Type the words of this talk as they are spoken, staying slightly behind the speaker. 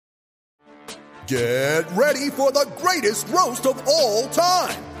Get ready for the greatest roast of all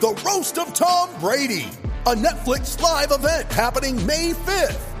time, the Roast of Tom Brady, a Netflix live event happening May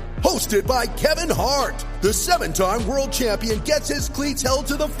 5th. Hosted by Kevin Hart, the 7-time world champion gets his cleats held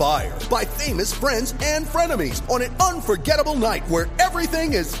to the fire by famous friends and frenemies on an unforgettable night where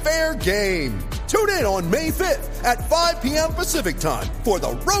everything is fair game. Tune in on May 5th at 5 p.m. Pacific time for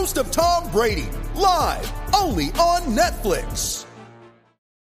the Roast of Tom Brady, live only on Netflix.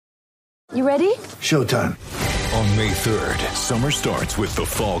 You ready? Showtime. On May 3rd, summer starts with The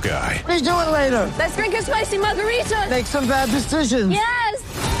Fall Guy. Let's do it later. Let's drink a spicy margarita. Make some bad decisions.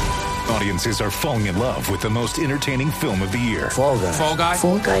 Yes! Audiences are falling in love with the most entertaining film of the year. Fall Guy. Fall Guy?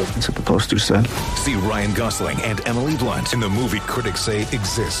 Fall Guy. That's what the poster said. See Ryan Gosling and Emily Blunt in the movie critics say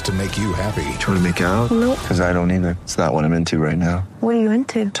exists to make you happy. Trying to make it out? Nope. Because I don't either. It's not what I'm into right now. What are you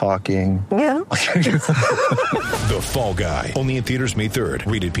into? Talking. Yeah. The Fall Guy. Only in theaters May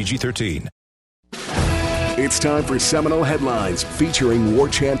 3rd. Rated PG-13. It's time for Seminole Headlines featuring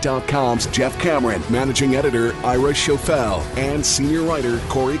WarChant.com's Jeff Cameron, managing editor Ira Schofel, and senior writer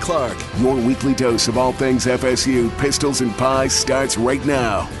Corey Clark. Your weekly dose of all things FSU, pistols, and pies starts right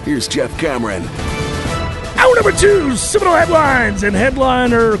now. Here's Jeff Cameron. Hour number 2, Seminole Headlines and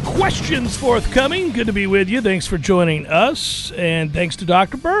headliner questions forthcoming. Good to be with you. Thanks for joining us, and thanks to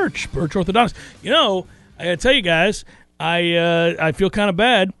Dr. Birch Orthodontics. You know, I got to tell you guys, I feel kind of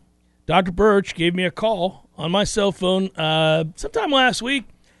bad. Dr. Birch gave me a call on my cell phone sometime last week.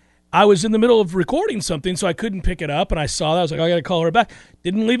 I was in the middle of recording something, so I couldn't pick it up, and I saw that. I was like, I got to call her back.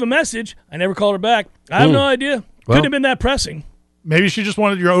 Didn't leave a message. I never called her back. I have no idea. Couldn't have been that pressing. Maybe she just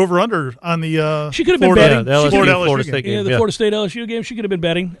wanted your over-under on the she could have been betting. The Florida State game. The Florida State LSU game. She could have been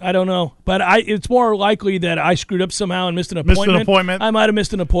betting. I don't know. But it's more likely that I screwed up somehow and missed an appointment. I might have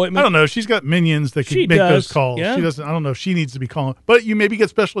missed an appointment. I don't know. She's got minions that can make those calls. Yeah. She doesn't. I don't know if she needs to be calling. But you maybe get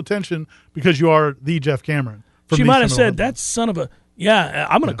special attention because you are the Jeff Cameron. She might have said, that son of a... Yeah,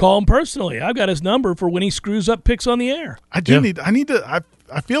 I'm going to call him personally. I've got his number for when he screws up picks on the air. I need to.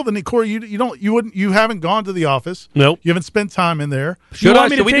 I feel the need, Corey. You haven't gone to the office. Nope. You haven't spent time in there. You want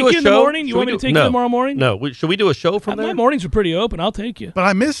me to take you in the morning? You want me to take you tomorrow morning? No. Should we do a show from there? My mornings are pretty open. I'll take you. But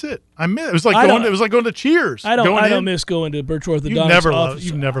I miss it. It was like going to Cheers. I don't miss going to Birch Orthodontics.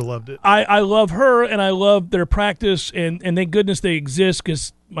 You've never loved it. I love her and I love their practice and thank goodness they exist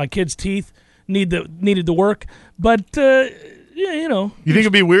because my kids' teeth needed the work. But yeah, you know. You think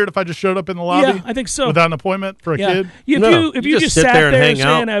it'd be weird if I just showed up in the lobby? Yeah, I think so. Without an appointment for a kid? If you just sat there and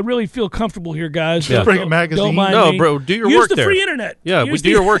saying, I really feel comfortable here, guys. Just bring a magazine. Don't mind no, me. bro, do your Use work the there. free internet. Yeah, do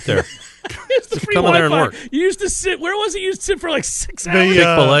your work there. Use the free come in there and Wi-Fi. work. You used to sit, where was it? You used to sit for like 6 hours?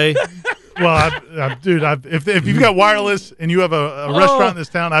 Chick-fil-A. Well, dude, if you've got wireless and you have a restaurant in this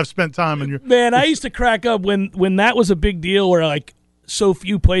town, I've spent time in your. Man, I used to crack up when that was a big deal where like so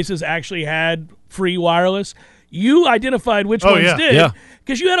few places actually had free wireless. You identified which ones did. Yeah.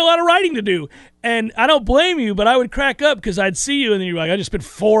 Because you had a lot of writing to do. And I don't blame you, but I would crack up because I'd see you and then you're like, I just spent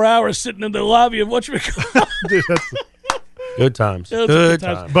 4 hours sitting in the lobby of whatchamacallit. Dude, that's Good times. Good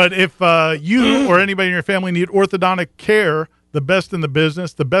times. But if you or anybody in your family need orthodontic care, the best in the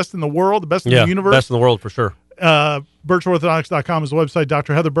business, the best in the world, the best in the universe. Best in the world for sure. BirchOrthodontics.com is the website.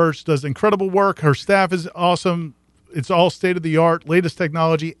 Dr. Heather Birch does incredible work. Her staff is awesome. It's all state-of-the-art, latest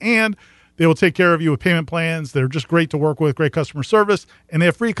technology, and they will take care of you with payment plans. They're just great to work with, great customer service, and they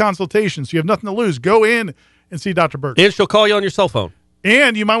have free consultations, so you have nothing to lose. Go in and see Dr. Birch. And she'll call you on your cell phone.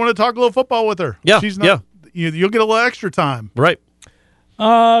 And you might want to talk a little football with her. Yeah, You'll get a little extra time. Right.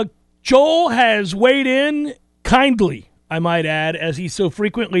 Joel has weighed in kindly, I might add, as he so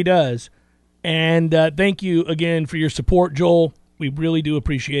frequently does. And thank you again for your support, Joel. We really do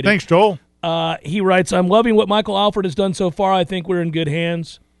appreciate it. Thanks, Joel. He writes, I'm loving what Michael Alford has done so far. I think we're in good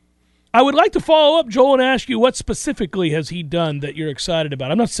hands. I would like to follow up, Joel, and ask you what specifically has he done that you're excited about?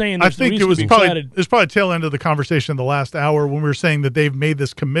 I'm not saying there's I think reason it was to be probably excited. it's probably tail end of the conversation in the last hour when we were saying that they've made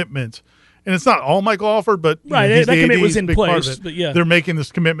this commitment. And it's not all Michael Alford, but right, that commitment was in place. But yeah, they're making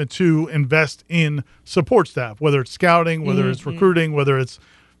this commitment to invest in support staff, whether it's scouting, whether it's recruiting, whether it's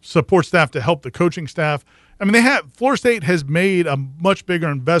support staff to help the coaching staff. I mean, Florida State has made a much bigger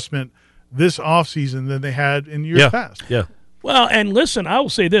investment this offseason than they had in years past. Yeah. Well, and listen, I will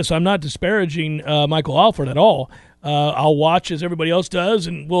say this. I'm not disparaging Michael Alford at all. I'll watch as everybody else does,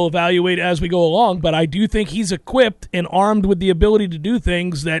 and we'll evaluate as we go along. But I do think he's equipped and armed with the ability to do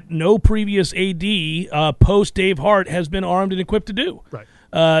things that no previous AD post Dave Hart has been armed and equipped to do.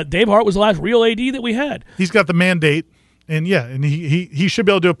 Right. Dave Hart was the last real AD that we had. He's got the mandate And he should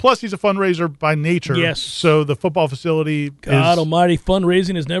be able to do it. Plus, he's a fundraiser by nature. Yes. So the football facility God is. almighty,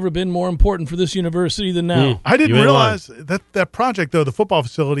 fundraising has never been more important for this university than now. I didn't You ain't realize that project, though, the football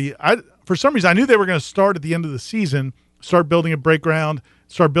facility, for some reason, I knew they were going to start at the end of the season, start building a break ground,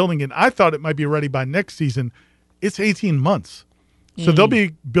 start building it. I thought it might be ready by next season. It's 18 months. So they'll be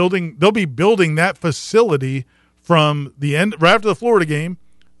building that facility from the end, right after the Florida game,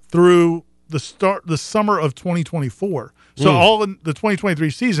 through the summer of 2024. So all in the 2023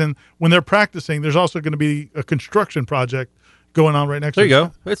 season, when they're practicing, there's also going to be a construction project going on right next There to you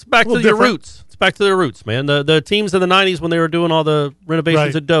go. It's back to your different. roots. It's back to their roots, man. The teams in the 90s, when they were doing all the renovations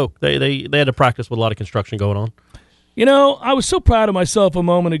Right. at Doak, they had to practice with a lot of construction going on. You know, I was so proud of myself a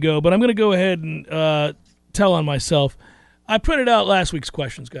moment ago, but I'm going to go ahead and tell on myself. I printed out last week's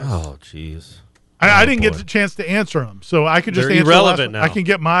questions, guys. Oh, jeez. I didn't boy. get the chance to answer them, so I could just They're answer irrelevant the last one. now. I can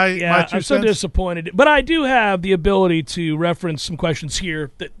get my Yeah, two I'm so cents. disappointed. But I do have the ability to reference some questions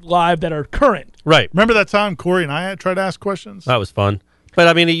here that are current. Right. Remember that time Corey and I had tried to ask questions? That was fun. But,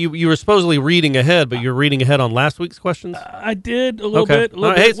 I mean, you were supposedly reading ahead, but you're reading ahead on last week's questions? I did a little Okay. bit. A little All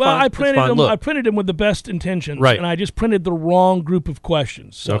right, hey, bit. it's Well, fine. I It's printed fine. them. Look. I printed them with the best intentions, Right. and I just printed the wrong group of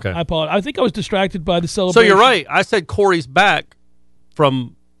questions. So Okay. I apologize. I think I was distracted by the So celebration. you're right. I said Corey's back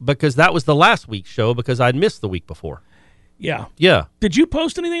because that was the last week's show because I'd missed the week before. Yeah. Yeah. Did you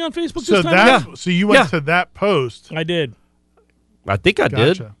post anything on Facebook So this time? so you went Yeah. to that post. I did. I think I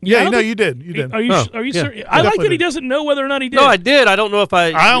did. Gotcha. Yeah, I Yeah, don't no, think- you did. You did. Are you? Oh, Are you yeah. serious? I like definitely that he did. doesn't know whether or not he did. No, I did. I don't know if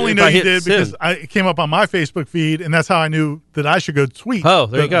I only if know I you hit did because send. it came up on my Facebook feed, and that's how I knew that I should go tweet. Oh,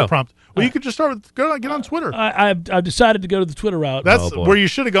 there you go. The prompt. Well, you could just start with get on Twitter. I've decided to go to the Twitter route. That's Oh, boy. where you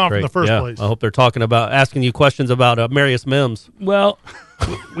should have gone Great. from the first Yeah. place. I hope they're asking you questions about Marius Mims. Well,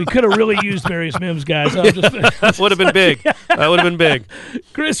 we could have really used Marius Mims, guys. I'm just, That would have been big. That would have been big.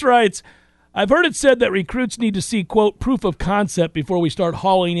 Chris writes, I've heard it said that recruits need to see, quote, proof of concept before we start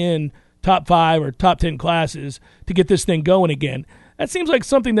hauling in top 5 or top 10 classes to get this thing going again. That seems like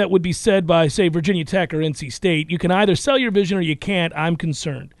something that would be said by, say, Virginia Tech or NC State. You can either sell your vision or you can't. I'm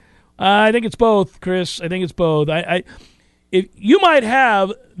concerned. I think it's both, Chris. I think it's both. If you might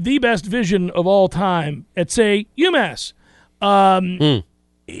have the best vision of all time at, say, UMass.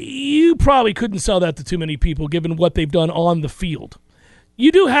 You probably couldn't sell that to too many people given what they've done on the field.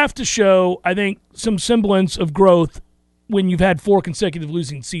 You do have to show, I think, some semblance of growth when you've had 4 consecutive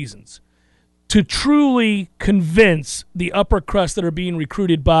losing seasons to truly convince the upper crust that are being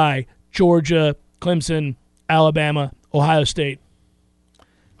recruited by Georgia, Clemson, Alabama, Ohio State.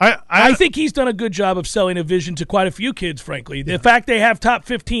 I think he's done a good job of selling a vision to quite a few kids, frankly. The fact they have top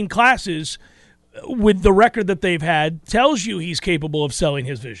 15 classes with the record that they've had tells you he's capable of selling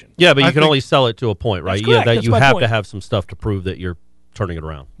his vision. Yeah, but you I can think- only sell it to a point, right? That's correct. That That's you my have point. to have some stuff to prove that you're turning it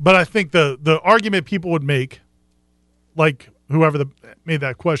around. But I think the argument people would make, like whoever made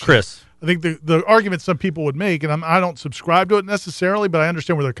that question, Chris. I think the argument some people would make, and I don't subscribe to it necessarily, but I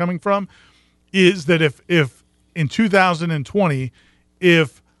understand where they're coming from, is that if in 2020,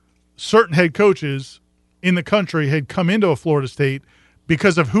 if certain head coaches in the country had come into a Florida State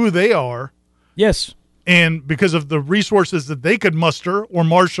because of who they are Yes. and because of the resources that they could muster or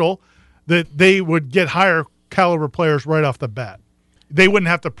marshal, that they would get higher caliber players right off the bat. They wouldn't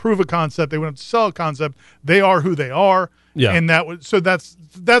have to prove a concept. They wouldn't have to sell a concept. They are who they are. Yeah. And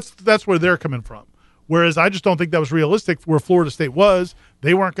that's where they're coming from. Whereas I just don't think that was realistic where Florida State was.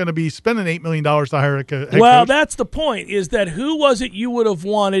 They weren't going to be spending $8 million to hire a head Well, coach. that's the point, is that who was it you would have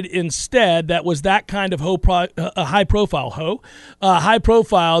wanted instead that was that kind of high profile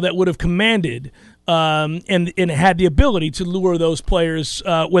that would have commanded and had the ability to lure those players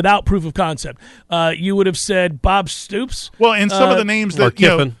without proof of concept? You would have said Bob Stoops. Well, and some of the names or that you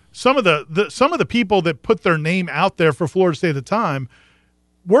know, Kiffin. some of the people that put their name out there for Florida State at the time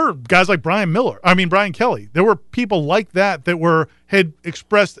were guys like Brian Kelly. There were people like that had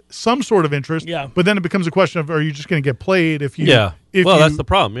expressed some sort of interest. Yeah. But then it becomes a question of, are you just going to get played if you? Yeah. If Well, you, that's the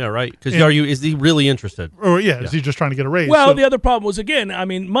problem. Yeah, right. Because And- is he really interested? Or is he just trying to get a raise? Well, So- the other problem was, again,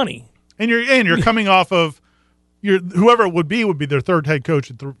 money. and you're coming off of whoever it would be their third head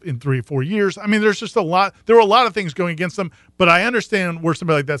coach in 3 or 4 years. I mean, there's just a lot. There were a lot of things going against them. But I understand where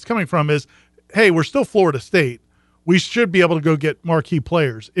somebody like that's coming from. Is, hey, we're still Florida State. We should be able to go get marquee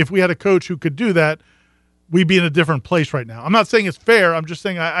players. If we had a coach who could do that, we'd be in a different place right now. I'm not saying it's fair. I'm just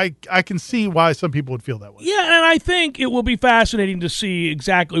saying I can see why some people would feel that way. Yeah, and I think it will be fascinating to see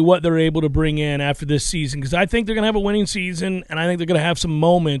exactly what they're able to bring in after this season, because I think they're going to have a winning season, and I think they're going to have some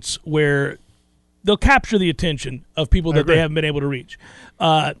moments where they'll capture the attention of people that they haven't been able to reach.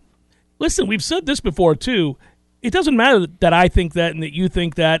 Listen, we've said this before, too. It doesn't matter that I think that and that you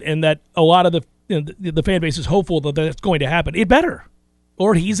think that and that a lot of the the fan base is hopeful that that's going to happen. It better,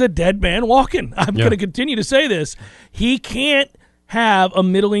 or he's a dead man walking. I'm going to continue to say this. He can't have a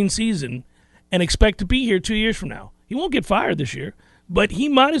middling season and expect to be here 2 years from now. He won't get fired this year, but he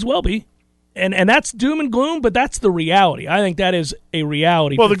might as well be. And that's doom and gloom, but that's the reality. I think that is a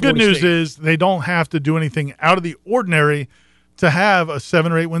reality. Well, for the good Florida news State. is they don't have to do anything out of the ordinary to have a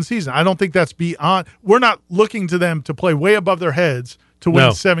 7 or 8 win season. I don't think that's beyond. We're not looking to them to play way above their heads to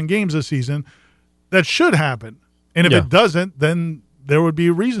win 7 games this season. That should happen. And if it doesn't, then there would be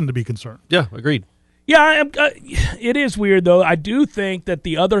a reason to be concerned. Yeah, agreed. Yeah, it is weird, though. I do think that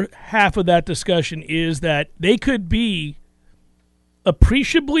the other half of that discussion is that they could be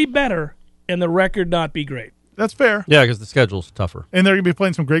appreciably better and the record not be great. That's fair. Yeah, because the schedule's tougher. And they're going to be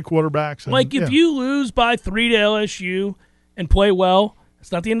playing some great quarterbacks. And, Like, if you lose by 3 to LSU and play well,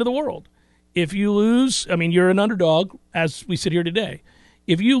 it's not the end of the world. If you lose, I mean, you're an underdog, as we sit here today.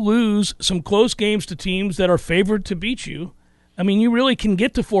 If you lose some close games to teams that are favored to beat you, I mean, you really can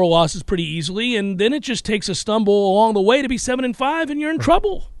get to 4 losses pretty easily, and then it just takes a stumble along the way to be 7-5, and you're in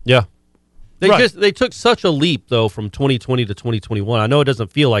trouble. Yeah. Right. They took such a leap, though, from 2020 to 2021. I know it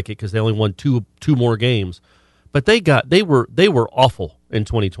doesn't feel like it because they only won two more games, but they were awful in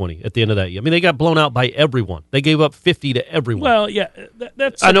 2020 at the end of that year. I mean, they got blown out by everyone. They gave up 50 to everyone. Well, yeah,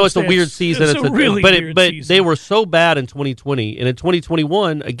 that's. I know it's a weird season. It's a really weird but season. they were so bad in 2020, and in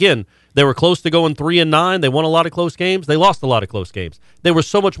 2021, again, they were close to going 3-9. They won a lot of close games. They lost a lot of close games. They were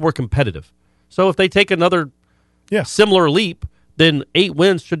so much more competitive. So if they take another similar leap, then 8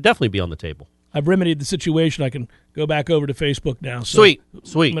 wins should definitely be on the table. I've remedied the situation. I can go back over to Facebook now. So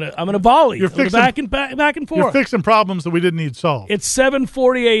Sweet. I'm gonna volley. You're fixing, back and forth. You're fixing problems that we didn't need solved. It's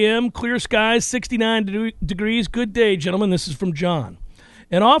 7:40 a.m. Clear skies, 69 degrees. Good day, gentlemen. This is from John.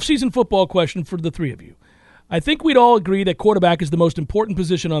 An off-season football question for the three of you. I think we'd all agree that quarterback is the most important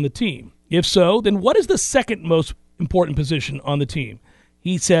position on the team. If so, then what is the second most important position on the team?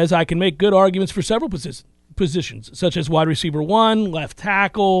 He says, I can make good arguments for several positions, such as wide receiver 1, left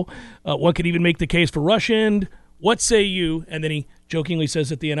tackle. One could even make the case for rush end. What say you? And then he jokingly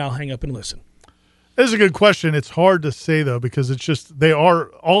says at the end, I'll hang up and listen. This is a good question. It's hard to say, though, because it's just they are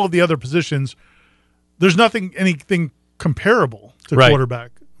all of the other positions. There's anything comparable to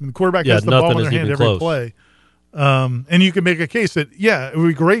quarterback. I mean, the quarterback has the ball in their hand every play. And you can make a case that, it would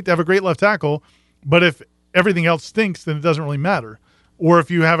be great to have a great left tackle, but if everything else stinks, then it doesn't really matter. Or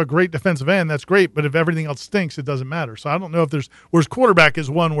if you have a great defensive end, that's great, but if everything else stinks, it doesn't matter. So I don't know if whereas quarterback is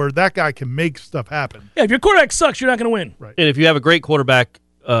one where that guy can make stuff happen. Yeah, if your quarterback sucks, you're not going to win. Right. And if you have a great quarterback,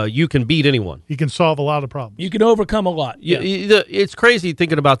 you can beat anyone. He can solve a lot of problems. You can overcome a lot. Yeah. It's crazy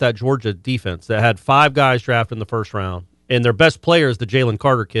thinking about that Georgia defense that had 5 guys drafted in the first round, and their best player is the Jalen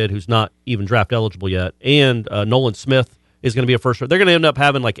Carter kid, who's not even draft eligible yet, and Nolan Smith is going to be a first round. They're going to end up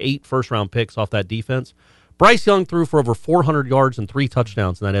having like 8 first-round picks off that defense. Bryce Young threw for over 400 yards and 3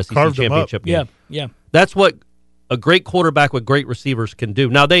 touchdowns in that SEC championship game. Yeah. That's what a great quarterback with great receivers can do.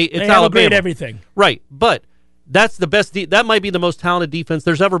 Now, it's have Alabama. A great everything. Right, but that's the best. That might be the most talented defense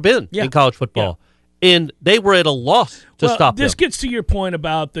there's ever been in college football. And they were at a loss to stop them. This gets to your point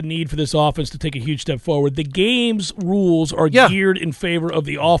about the need for this offense to take a huge step forward. The game's rules are geared in favor of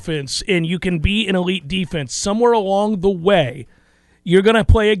the offense, and you can be an elite defense. Somewhere along the way, you're going to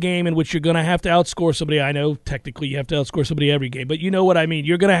play a game in which you're going to have to outscore somebody. I know technically you have to outscore somebody every game, but you know what I mean.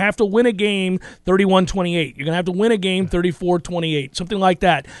 You're going to have to win a game 31-28. You're going to have to win a game 34-28, something like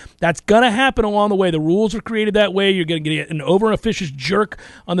that. That's going to happen along the way. The rules are created that way. You're going to get an over-officious jerk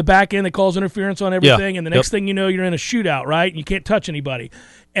on the back end that calls interference on everything, and the next thing you know, you're in a shootout, right? You can't touch anybody.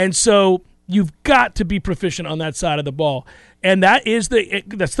 And so you've got to be proficient on that side of the ball. And that's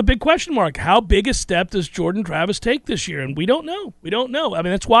the big question mark. How big a step does Jordan Travis take this year? And we don't know. I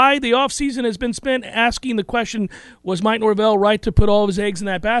mean, that's why the offseason has been spent asking the question, was Mike Norvell right to put all of his eggs in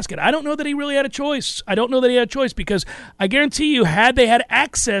that basket? I don't know that he really had a choice. Because I guarantee you, had they had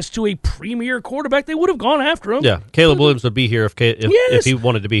access to a premier quarterback, they would have gone after him. Yeah, Caleb Williams would be here if he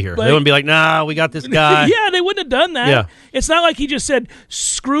wanted to be here. They wouldn't be like, nah, we got this guy. Yeah, they wouldn't have done that. Yeah. It's not like he just said,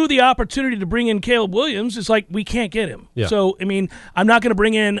 screw the opportunity to bring in Caleb Williams. It's like, we can't get him. Yeah. So, I mean, I'm not going to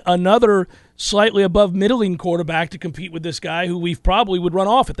bring in another slightly above middling quarterback to compete with this guy who we probably would run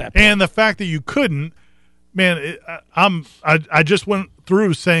off at that point. And the fact that you couldn't, man, I just went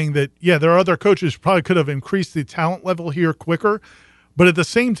through saying that, there are other coaches who probably could have increased the talent level here quicker. But at the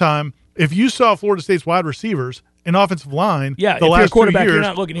same time, if you saw Florida State's wide receivers and offensive line the last 2 years, you're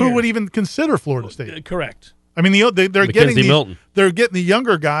not looking who here. would even consider Florida State? Correct. I mean, they're getting the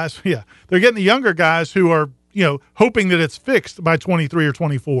younger guys. Yeah, they're getting the younger guys who are hoping that it's fixed by 23 or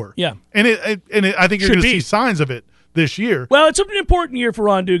 24. Yeah, and I think you're going to see signs of it this year. Well, it's an important year for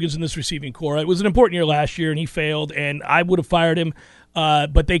Ron Dugans in this receiving core. It was an important year last year, and he failed, and I would have fired him,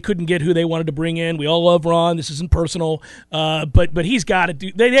 but they couldn't get who they wanted to bring in. We all love Ron. This isn't personal, but he's got to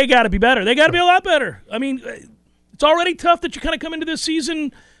do. They got to be better. They got to be a lot better. I mean, it's already tough that you kind of come into this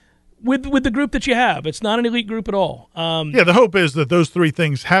season with the group that you have. It's not an elite group at all. The hope is that those three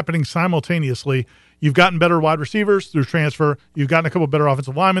things happening simultaneously. You've gotten better wide receivers through transfer. You've gotten a couple better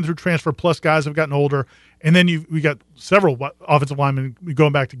offensive linemen through transfer, plus guys have gotten older. And then we got several offensive linemen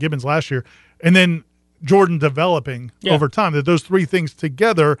going back to Gibbons last year. And then Jordan developing over time. That those three things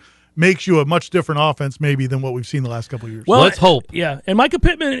together makes you a much different offense maybe than what we've seen the last couple of years. Well, let's hope. Yeah, and Micah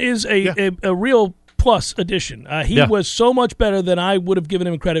Pittman is a real plus addition. He was so much better than I would have given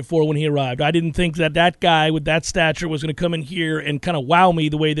him credit for when he arrived. I didn't think that guy with that stature was going to come in here and kind of wow me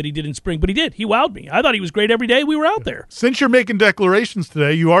the way that he did in spring, but he did. He wowed me. I thought he was great every day we were out there. Since you're making declarations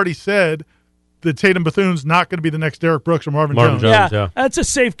today, you already said that Tatum Bethune's not going to be the next Derek Brooks or Marvin Jones. Yeah, that's a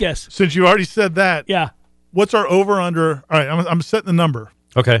safe guess. Since you already said that, what's our over-under? All right, I'm setting the number.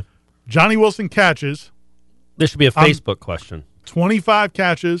 Okay. Johnny Wilson catches. This should be a Facebook question. 25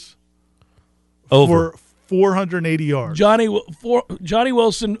 catches over. For 480 yards. Johnny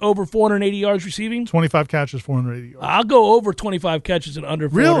Wilson over 480 yards receiving? 25 catches, 480 yards. I'll go over 25 catches and under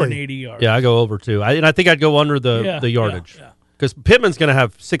 480 yards. Yeah, I go over too. And I think I'd go under the yardage. Because Pittman's going to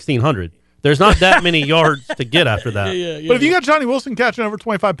have 1,600. There's not that many yards to get after that. But if you got Johnny Wilson catching over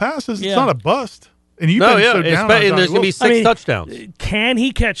 25 passes, it's not a bust. And you've been so down on and there's going to be 6 touchdowns. Can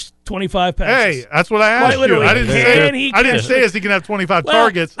he catch 25 passes? Hey, that's what I asked you. I didn't say he can have 25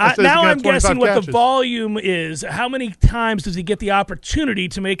 targets. I said now he can I'm have 25 guessing catches. what the volume is. How many times does he get the opportunity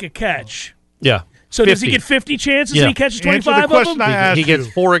to make a catch? Yeah. So 50. Does he get 50 chances and he catches 25 of them? He gets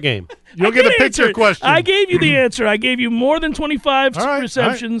 4 a game. You'll get a picture question. I gave you the answer. I gave you more than 25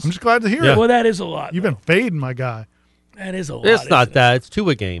 receptions. I'm just glad to hear it. Well, that is a lot. You've been fading, my guy. That is a lot. It's not that. It's 2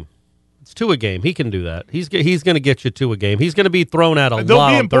 a game. It's 2 a game. He can do that. He's going to get you 2 a game. He's going to be thrown out a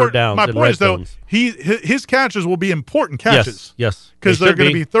lot on third downs. My and point red is, though, zones. his catches will be important catches. Yes. Because they're going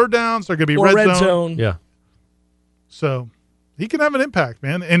to be third downs. They're going to be red zone. Yeah. So he can have an impact,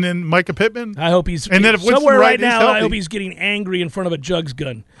 man. And then Micah Pittman. I hope he's and then if somewhere right now. healthy, I hope he's getting angry in front of a jugs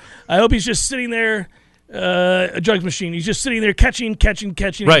gun. I hope he's just sitting there, a jugs machine. He's just sitting there catching,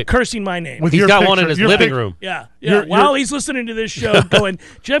 and cursing my name. He's got one in his living room. Yeah. While he's listening to this show, going,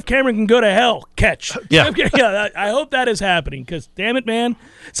 Jeff Cameron can go to hell. Catch. Yeah. I hope that is happening because, damn it, man.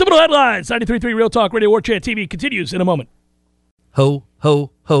 Seminole Headlines, 93.3 Real Talk Radio War Chant TV continues in a moment. Ho,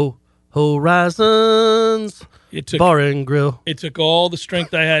 ho, ho, Horizons Bar and Grill. It took all the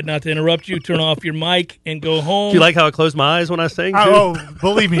strength I had not to interrupt you, turn off your mic, and go home. Do you like how I closed my eyes when I sang? Oh,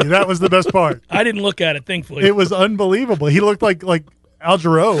 believe me, that was the best part. I didn't look at it, thankfully. It was unbelievable. He looked like Al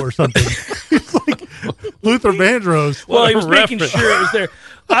Jarreau or something. He's like Luther Vandross. Well, he was making sure it was there.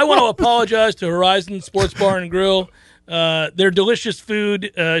 I want to apologize to Horizon Sports Bar and Grill. Their delicious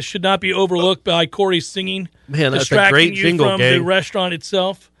food should not be overlooked by Corey's singing. Man, that's distracting a great you jingle, from gang. the restaurant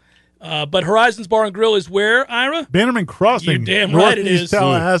itself. But Horizons Bar and Grill is where, Ira? Bannerman Crossing. You're damn right it Northeast is.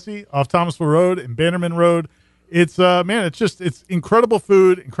 Tallahassee, off Thomasville Road and Bannerman Road. It's it's incredible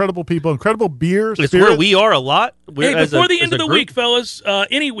food, incredible people, incredible beer. It's where we are a lot. Hey, before the end of the week, fellas,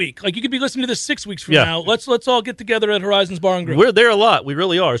 any week, like you could be listening to this 6 weeks from now. Let's all get together at Horizons Bar and Grill. We're there a lot. We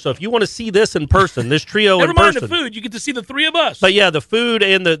really are. So if you want to see this in person, this trio Never in person. mind the food. You get to see the three of us. But yeah, the food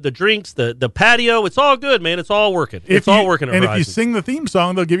and the drinks, the patio, it's all good, man. It's all working. It's all working at And Horizons. if you sing the theme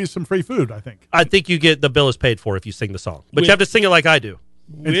song, they'll give you some free food, I think. I think you get the bill is paid for if you sing the song. But you have to sing it like I do.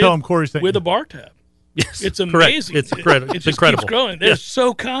 And tell them Corey sang with a bar tab. Yes, it's amazing. Correct. It's incredible. It It's just incredible. keeps growing. They're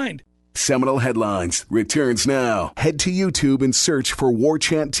so kind. Seminole Headlines returns now. Head to YouTube and search for War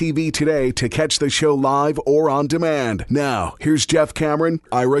Chant TV today to catch the show live or on demand. Now, here's Jeff Cameron,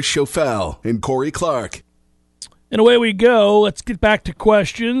 Ira Schofel, and Corey Clark. And away we go. Let's get back to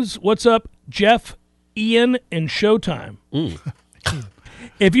questions. What's up, Jeff, Ian, and Showtime?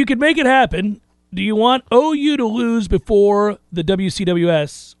 If you could make it happen, do you want OU to lose before the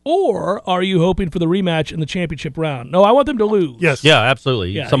WCWS, or are you hoping for the rematch in the championship round? No, I want them to lose. Yes. Yeah,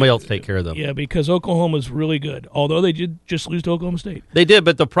 absolutely. Yeah. Somebody else take care of them. Yeah, because Oklahoma's really good, although they did just lose to Oklahoma State. They did,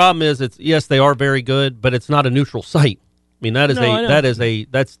 but the problem is, yes, they are very good, but it's not a neutral site. I mean,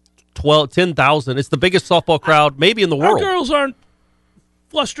 that's 10,000. It's the biggest softball crowd maybe in the world. Our girls aren't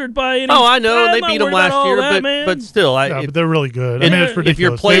flustered by any. Oh, I know. I'm They not beat them worried about last all year, that, but still. But they're really good. I And mean, it's ridiculous. if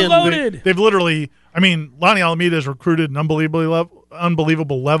you're playing- they've literally, I mean, Lonnie Alameda has recruited an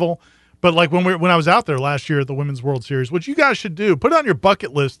unbelievable level. But like when I was out there last year at the Women's World Series, what you guys should do, put it on your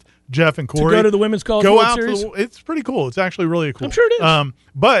bucket list, Jeff and Corey. To go to the Women's College World Series? It's pretty cool. It's actually really cool. I'm sure it is.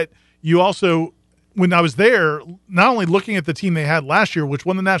 But you also when I was there, not only looking at the team they had last year, which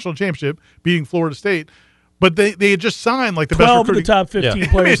won the national championship, beating Florida State, but they had just signed like the 12 best of the top 15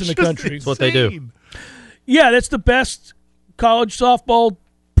 players in It's the just country. That's what they do. insane. Yeah, that's the best college softball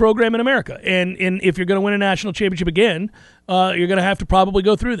program in America. And if you're going to win a national championship again, you're going to have to probably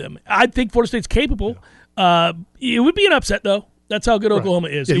go through them. I think Florida State's capable. It would be an upset, though. That's how good Oklahoma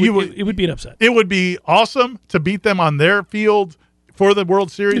is. Yeah, It would be an upset. It would be awesome to beat them on their field for the World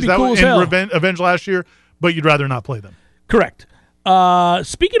Series. It'd be That cool was as hell. revenge last year, but you'd rather not play them. Correct.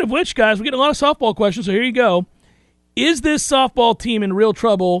 Speaking of which, guys, we're getting a lot of softball questions, so here you go. Is this softball team in real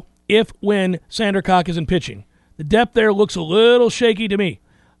trouble when Sandercock isn't pitching? The depth there looks a little shaky to me.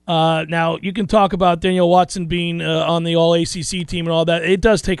 Now, you can talk about Daniel Watson being on the All-ACC team and all that. It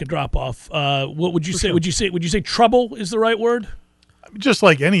does take a drop-off. What would you say? Sure. Would you say trouble is the right word? Just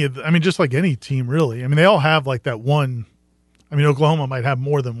like any team, really. I mean, they all have like that one. I mean, Oklahoma might have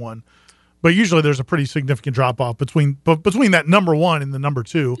more than one, but usually there's a pretty significant drop off between that number one and the number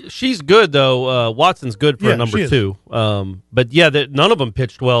two. She's good though. Watson's good for a number she is. two. But yeah, none of them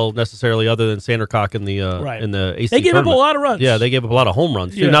pitched well necessarily, other than Sandercock in the in the ACC. They gave up a tournament. lot of runs. Yeah, they gave up a lot of home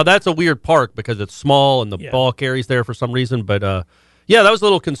runs too. Yeah. Now that's a weird park because it's small and the ball carries there for some reason. But yeah, that was a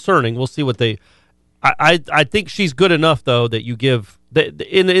little concerning. We'll see what they. I think she's good enough though that you give. In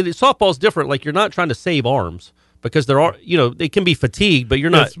softball's different. Like you're not trying to save arms. Because there are, they can be fatigued, but you're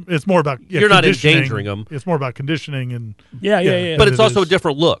not. It's more about you're not conditioning. endangering them. It's more about conditioning and yeah. But it's also a is.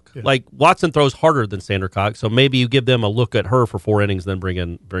 different look. Yeah. Like Watson throws harder than Sandercock, so maybe you give them a look at her for 4 innings, then bring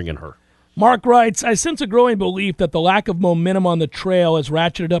in her. Mark writes, I sense a growing belief that the lack of momentum on the trail has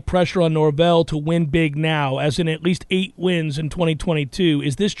ratcheted up pressure on Norvell to win big now, as in at least 8 wins in 2022.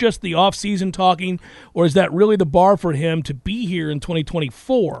 Is this just the offseason talking, or is that really the bar for him to be here in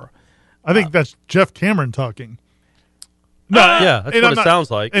 2024? I think that's Jeff Cameron talking. No, yeah, that's and what I'm it not-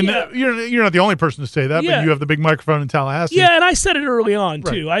 sounds like. And you're not the only person to say that, Yeah. but you have the big microphone in Tallahassee. Yeah, and I said it early on,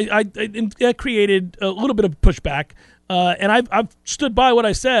 too. That created a little bit of pushback. And I've stood by what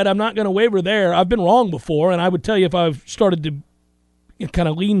I said. I'm not going to waver there. I've been wrong before, and I would tell you if I've started to kind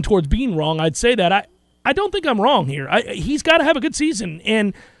of lean towards being wrong, I'd say that. I don't think I'm wrong here. He's got to have a good season.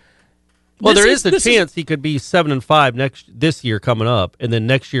 And well, there is a chance he could be 7-5 this year coming up, and then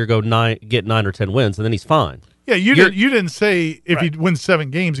next year get 9 or 10 wins, and then he's fine. Yeah, you didn't say if he wins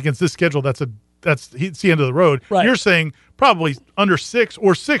 7 games against this schedule, it's the end of the road. Right. You're saying probably under 6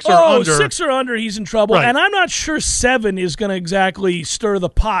 or 6 or Oh, under. 6 or under, he's in trouble. Right. And I'm not sure 7 is going to exactly stir the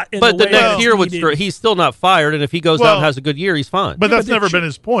pot. But the next year needed. he's still not fired, and if he goes out and has a good year, he's fine. But that's but never it been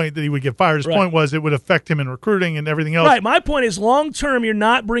his point that he would get fired. His point was it would affect him in recruiting and everything else. Right. My point is long term, you're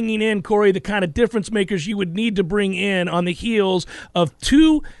not bringing in, Corey, the kind of difference makers you would need to bring in on the heels of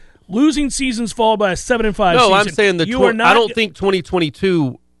 2 losing seasons followed by a 7-5 season. No, I'm saying I don't think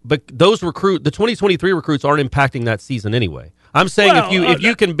 2022, but the 2023 recruits aren't impacting that season anyway. I'm saying if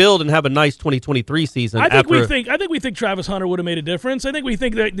you can build and have a nice 2023 season, I think we think Travis Hunter would have made a difference. I think we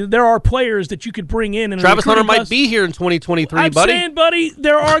think that there are players that you could bring in. And Travis Hunter might be here in 2023, I'm buddy. saying, buddy,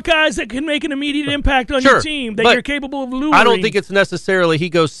 there are guys that can make an immediate impact on your team that you're capable of luring. I don't think it's necessarily he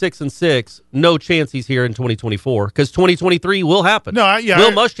goes 6-6. No chance he's here in 2024 because 2023 will happen. No,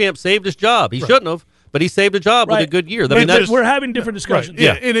 Will Muschamp saved his job. He shouldn't have, but he saved a job with a good year. We're having different discussions.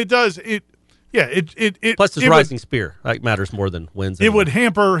 Right. Yeah, and it does. Plus, his rising spear matters more than wins. It would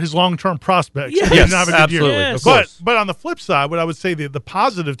hamper his long-term prospects. Yes. If he didn't have a good absolutely. year. Of course. But on the flip side, what I would say the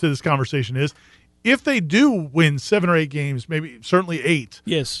positive to this conversation is if they do win 7 or 8 games, maybe certainly 8,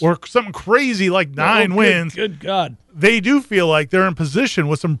 yes, or something crazy like 9 wins. Good God, they do feel like they're in position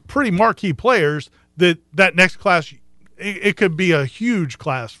with some pretty marquee players that next class. It could be a huge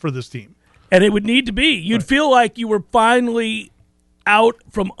class for this team, and it would need to be. You'd feel like you were finally out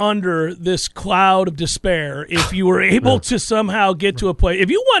from under this cloud of despair if you were able to somehow get to a play.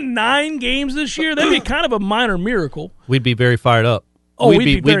 If you won 9 games this year, that'd be kind of a minor miracle. We'd be very fired up. Oh,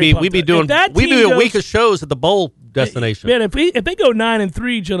 we'd be doing a week of shows at the bowl destination. Man, if they go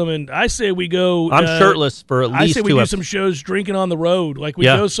 9-3, gentlemen, I say we go. I'm shirtless for at least 2 I say we do episodes. some shows drinking on the road, like we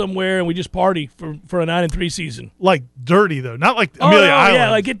go somewhere and we just party for a 9-3 season. like dirty though, not like Amelia Island. Yeah,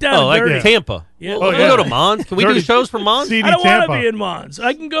 like get down like dirty. Tampa. Yeah. We'll go to Mons. Can we do shows from Mons? CD I don't want to Tampa. be in Mons.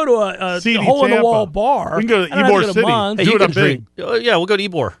 I can go to a CD hole in the wall Tampa. bar. We can go to I don't have Ybor go to City. Mons. Hey, do it up drink. Yeah, we'll go to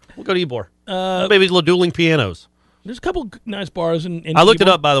Ybor. Maybe little dueling pianos. There's a couple nice bars in I looked it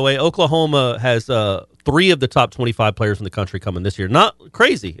Ybor. up, by the way. Oklahoma has 3 of the top 25 players in the country coming this year. Not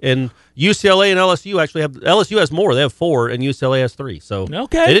crazy. And UCLA and LSU actually have – LSU has more. They have 4, and UCLA has 3. So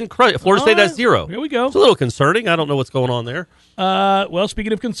Okay. they didn't crush – Florida State has 0. Here we go. It's a little concerning. I don't know what's going on there. Well,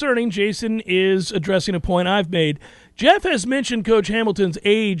 speaking of concerning, Jason is addressing a point I've made. Jeff has mentioned Coach Hamilton's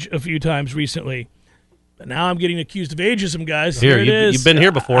age a few times recently. But now I'm getting accused of ageism, guys. Here, Here it is. you've been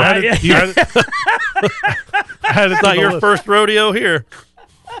here before. It's not your first rodeo here.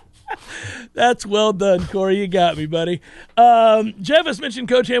 That's well done, Corey. You got me, buddy. Jeff has mentioned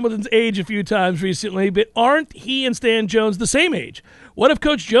Coach Hamilton's age a few times recently, but aren't he and Stan Jones the same age? What if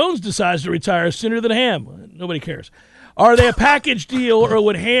Coach Jones decides to retire sooner than Ham? Nobody cares. Are they a package deal, or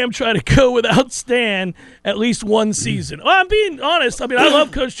would Ham try to go without Stan at least one season? Well, I'm being honest. I mean, I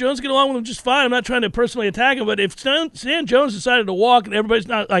love Coach Jones. Get along with him just fine. I'm not trying to personally attack him, but if Stan Jones decided to walk and everybody's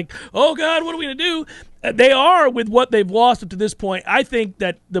not like, oh, God, what are we going to do? They are with what they've lost up to this point. I think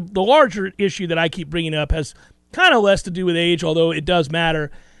that the larger issue that I keep bringing up has kind of less to do with age, although it does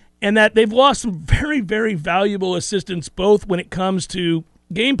matter, and that they've lost some very, very valuable assistants, both when it comes to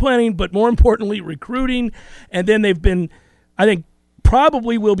game planning, but more importantly, recruiting. And then they've been, I think,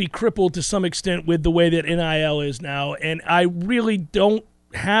 probably will be crippled to some extent with the way that NIL is now. And I really don't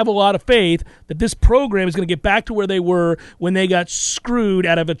have a lot of faith that this program is going to get back to where they were when they got screwed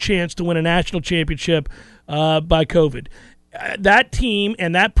out of a chance to win a national championship by COVID. That team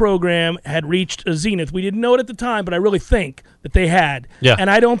and that program had reached a zenith. We didn't know it at the time, but I really think that they had. Yeah. And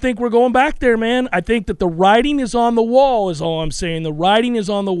I don't think we're going back there, man. I think that the writing is on the wall is all I'm saying. The writing is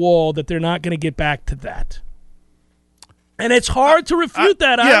on the wall that they're not going to get back to that. And it's hard to refute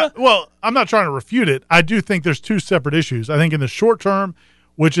that. Yeah, well, I'm not trying to refute it. I do think there's two separate issues. I think in the short term,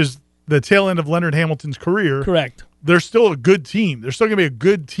 which is the tail end of Leonard Hamilton's career. Correct. They're still a good team. They're still going to be a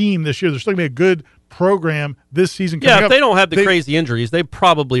good team this year. They're still going to be a good program this season. Yeah, if they don't have the crazy injuries, they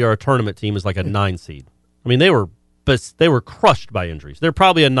probably are a tournament team as like a 9 seed. I mean, they were crushed by injuries. They're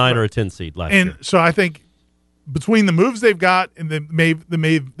probably a 9 or a 10 seed last year. And so I think between the moves they've got and they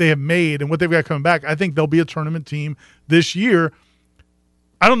have made and what they've got coming back, I think they'll be a tournament team this year.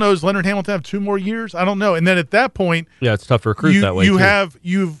 I don't know. Does Leonard Hamilton have 2 more years? I don't know. And then at that point, yeah, it's tough to recruit that way.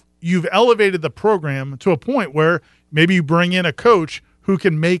 You've elevated the program to a point where maybe you bring in a coach who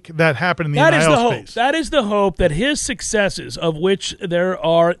can make that happen in the NIL space. That is the hope that his successes, of which there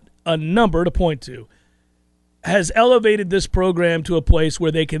are a number to point to, has elevated this program to a place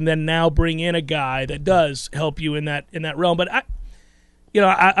where they can then now bring in a guy that does help you in that realm. But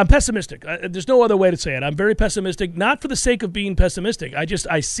I'm pessimistic. There's no other way to say it. I'm very pessimistic, not for the sake of being pessimistic.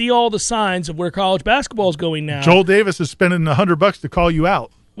 I see all the signs of where college basketball is going now. Joel Davis is spending $100 to call you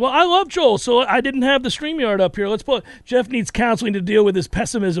out. Well, I love Joel, so I didn't have the StreamYard up here. Let's put Jeff needs counseling to deal with his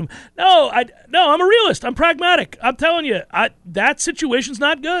pessimism. No, I'm a realist. I'm pragmatic. I'm telling you, that situation's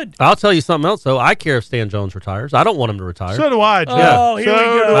not good. I'll tell you something else, though. I care if Stan Jones retires. I don't want him to retire. So do I, Jeff. Oh, here we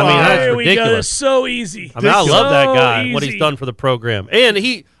go. I mean, that's here ridiculous. we go. It's so easy. I mean, I love that guy, easy. what he's done for the program. And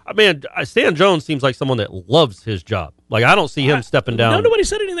Stan Jones seems like someone that loves his job. Like, I don't see him stepping down. Nobody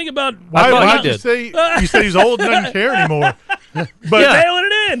said anything about Why did you say you said he's old and doesn't care anymore? But mailing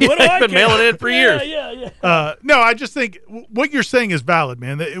it in. What do I been care? mailing it in for years. Yeah. No, I just think what you're saying is valid,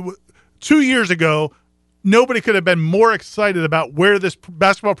 man. 2 years ago, nobody could have been more excited about where this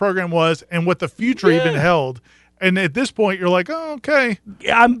basketball program was and what the future even held. And at this point, you're like, oh, okay.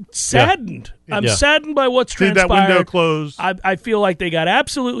 I'm saddened. Yeah. I'm saddened by what's transpired. That window closed. I feel like they got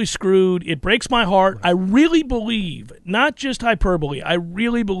absolutely screwed. It breaks my heart. I really believe, not just hyperbole, I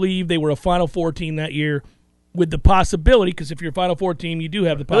really believe they were a Final Four team that year with the possibility, because if you're a Final Four team, you do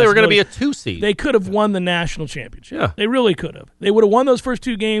have the possibility. They were going to be a 2 seed. They could have won the national championship. Yeah. They really could have. They would have won those first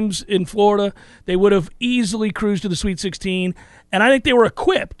 2 games in Florida. They would have easily cruised to the Sweet 16. And I think they were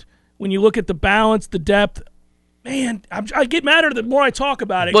equipped when you look at the balance, the depth. Man, I get madder the more I talk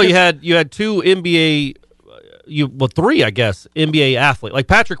about it. Well, you had 2 NBA, 3, I guess, NBA athletes like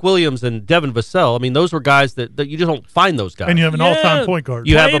Patrick Williams and Devin Vassell. I mean, those were guys that you just don't find those guys. And you have an all-time point guard.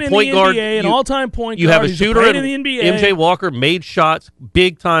 You have a point guard, an all-time point guard. You have a shooter in the NBA. MJ Walker made shots,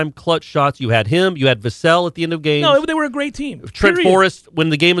 big time clutch shots. You had him. You had Vassell at the end of games. No, they were a great team. Trent Forrest, when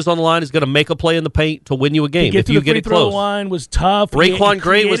the game is on the line, is going to make a play in the paint to win you a game. If you get it close, line was tough. Raekwon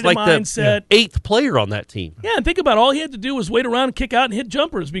Gray was like the 8th player on that team. Yeah, and think about it. All he had to do was wait around and kick out and hit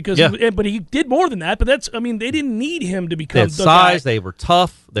jumpers but he did more than that. But they didn't need him to become they had size. They were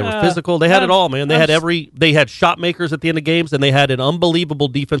tough. They were physical. They had it all, man. They had shot makers at the end of games, and they had an unbelievable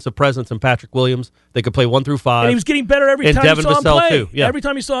defensive presence in Patrick Williams. They could play 1 through 5. And he was getting better every time Devin you saw Vassell him play. too. Yeah. Every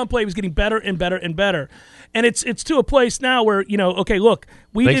time you saw him play, he was getting better and better and better. And it's to a place now where, okay, look,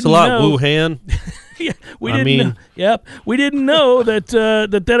 we Thanks didn't a lot, know. Wuhan. Yeah, we didn't know that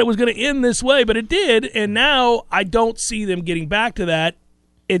it was going to end this way, but it did, and now I don't see them getting back to that.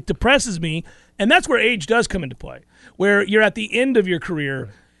 It depresses me, and that's where age does come into play, where you're at the end of your career,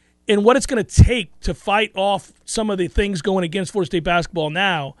 and what it's going to take to fight off some of the things going against Florida State basketball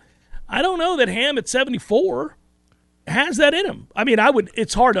now. I don't know that Ham at 74. has that in him. I mean,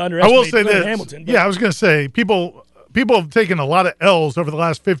 it's hard to I underestimate will say Leonard this. Hamilton. Yeah, I was going to say people have taken a lot of L's over the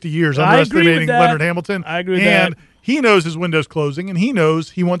last 50 years I agree with underestimating that. Leonard Hamilton. I agree with and that. he knows his window's closing, and he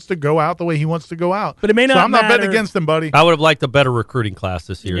knows he wants to go out the way he wants to go out. But it may not So I'm not betting matter. against him, buddy. I would have liked a better recruiting class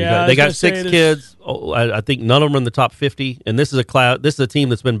this year. Yeah, I They was gonna got 6 say this- kids. Oh, I think none of them are in the top 50, and this is a class. This is a team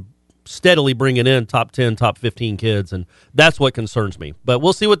that's been steadily bringing in top 10, top 15 kids, and that's what concerns me. But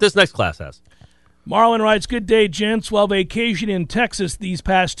we'll see what this next class has. Marlon writes, good day, gents. While vacation in Texas these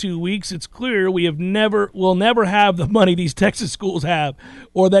past 2 weeks, it's clear we'll never have the money these Texas schools have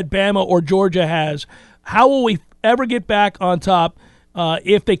or that Bama or Georgia has. How will we ever get back on top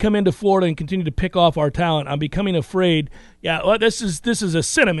if they come into Florida and continue to pick off our talent? I'm becoming afraid. Yeah, well, this is a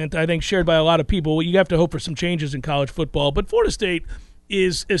sentiment, I think, shared by a lot of people. You have to hope for some changes in college football. But Florida State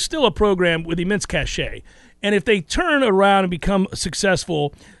is still a program with immense cachet. And if they turn around and become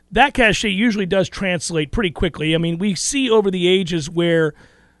successful, that cachet usually does translate pretty quickly. I mean, we see over the ages where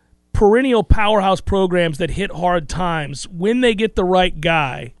perennial powerhouse programs that hit hard times, when they get the right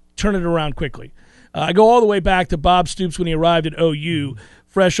guy, turn it around quickly. I go all the way back to Bob Stoops when he arrived at OU,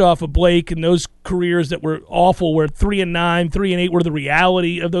 fresh off of Blake, and those careers that were awful, where 3-9, 3-8 were the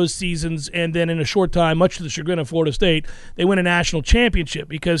reality of those seasons. And then in a short time, much to the chagrin of Florida State, they win a national championship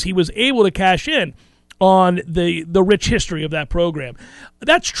because he was able to cash in on the rich history of that program.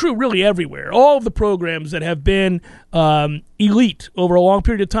 That's true really everywhere. All of the programs that have been elite over a long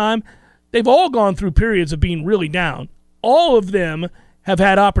period of time, they've all gone through periods of being really down. All of them have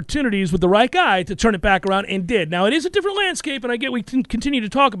had opportunities with the right guy to turn it back around and did. Now, it is a different landscape, and I get we can continue to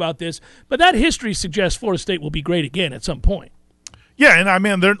talk about this, but that history suggests Florida State will be great again at some point. Yeah, and I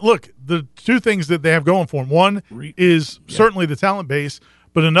mean, look, the two things that they have going for them. One is certainly the talent base,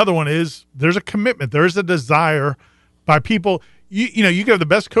 but another one is there's a commitment. There's a desire by people. You know, you can have the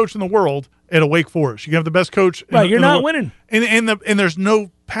best coach in the world at a Wake Forest. You can have the best coach. Right, you're not winning. And there's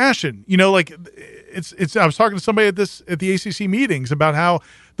no passion. You know, like it's. I was talking to somebody at the ACC meetings about how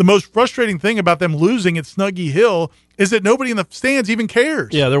the most frustrating thing about them losing at Snuggy Hill is that nobody in the stands even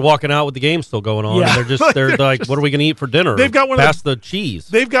cares. Yeah, they're walking out with the game still going on. Yeah. And they're like, what are we going to eat for dinner? They've got Pass the cheese.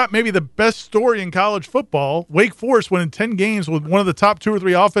 They've got maybe the best story in college football. Wake Forest went in 10 games with one of the top 2 or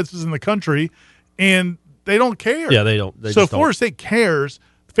 3 offenses in the country, and they don't care. Yeah, they don't. So Florida State cares.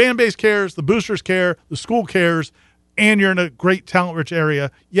 The fan base cares. The boosters care. The school cares. And you're in a great talent-rich area.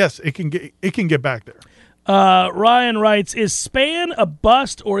 Yes, it can get back there. Ryan writes, is Spann a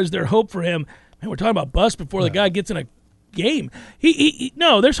bust or is there hope for him? Man, we're talking about bust before the guy gets in a game.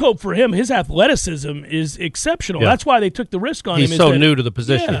 No, there's hope for him. His athleticism is exceptional. Yeah. That's why they took the risk on him. He's so new to the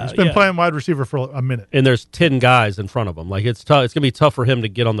position. Yeah, He's been playing wide receiver for a minute. And there's 10 guys in front of him. Like, it's tough. It's going to be tough for him to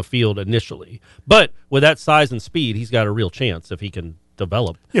get on the field initially. But with that size and speed, he's got a real chance if he can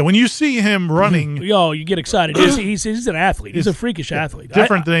develop. Yeah, when you see him running, you get excited. He's an athlete. He's a freakish athlete.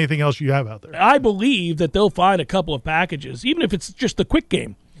 Different than anything else you have out there. I believe that they'll find a couple of packages, even if it's just the quick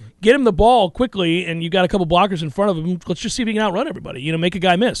game. Get him the ball quickly, and you got a couple blockers in front of him. Let's just see if he can outrun everybody. Make a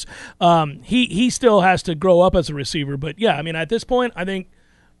guy miss. He still has to grow up as a receiver, but yeah, I mean, at this point, I think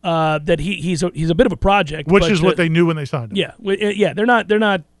that he's a bit of a project, which is what they knew when they signed him. Yeah, they're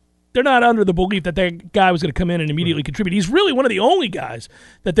not under the belief that guy was going to come in and immediately contribute. He's really one of the only guys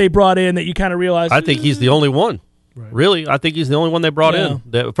that they brought in that you kind of realize. I think he's the only one. Right. Really, I think he's the only one they brought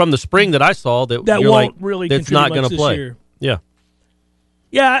in from the spring that I saw that won't really that's not going to play. Year. Yeah.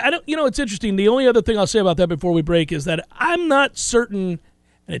 Yeah, I don't. It's interesting. The only other thing I'll say about that before we break is that I'm not certain,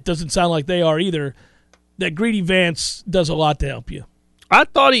 and it doesn't sound like they are either, that Greedy Vance does a lot to help you. I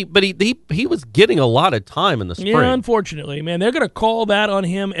thought he was getting a lot of time in the spring. Yeah, unfortunately, man, they're going to call that on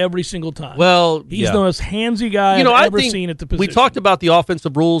him every single time. Well, he's the most handsy guy I've ever seen at the position. We talked about the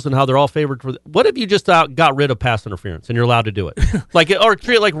offensive rules and how they're all favored for. What if you just got rid of pass interference and you're allowed to do it, or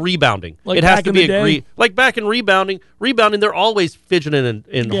treat it like rebounding? Like it has back to in be the day? like back in rebounding. They're always fidgeting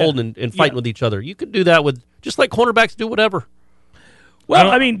and holding and fighting with each other. You could do that with just like cornerbacks do whatever. Well,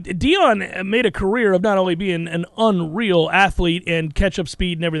 I mean, Deion made a career of not only being an unreal athlete and catch-up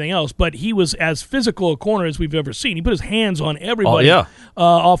speed and everything else, but he was as physical a corner as we've ever seen. He put his hands on everybody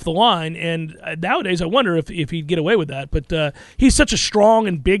off the line, and nowadays I wonder if he'd get away with that. But he's such a strong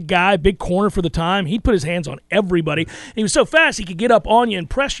and big guy, big corner for the time. He'd put his hands on everybody. And he was so fast he could get up on you and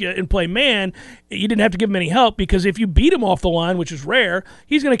press you and play man. You didn't have to give him any help because if you beat him off the line, which is rare,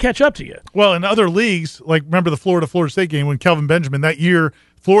 he's going to catch up to you. Well, in other leagues, like remember the Florida State game when Kelvin Benjamin that year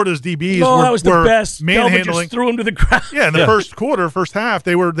Florida's DBs that was the were best. Delvin manhandling. just threw him to the ground. Yeah, in the first half,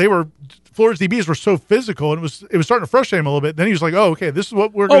 they were Florida's DBs were so physical, and it was starting to frustrate him a little bit. Then he was like, "Oh, okay, this is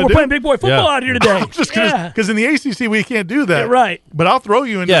what we're going to do." We're playing big boy football out here today. Because in the ACC we can't do that. Yeah, right. But I'll throw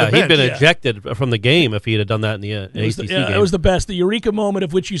you into the bench. he'd been ejected from the game if he had done that in the ACC game. It was the best. The eureka moment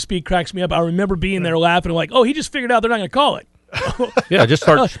of which you speak cracks me up. I remember being there laughing, like, "Oh, he just figured out they're not going to call it." Yeah, just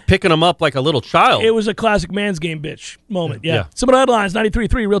start picking him up like a little child. It was a classic man's game bitch moment. Yeah. Some of the headlines,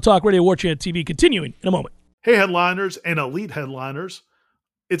 93.3 Real Talk Radio, War Chant TV, continuing in a moment. Hey, headliners and elite headliners.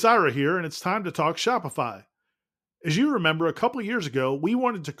 It's Ira here, and it's time to talk Shopify. As you remember, a couple years ago, we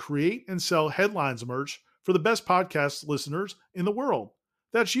wanted to create and sell headlines merch for the best podcast listeners in the world.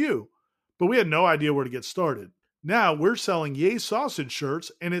 That's you. But we had no idea where to get started. Now we're selling Yay Sausage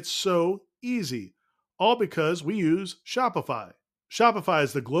shirts, and it's so easy. All because we use Shopify. Shopify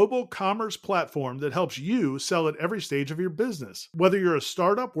is the global commerce platform that helps you sell at every stage of your business. Whether you're a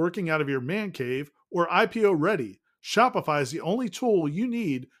startup working out of your man cave or IPO ready, Shopify is the only tool you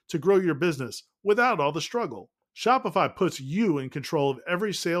need to grow your business without all the struggle. Shopify puts you in control of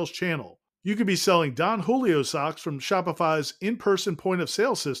every sales channel. You could be selling Don Julio socks from Shopify's in-person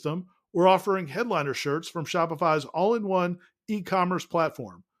point-of-sale system or offering headliner shirts from Shopify's all-in-one e-commerce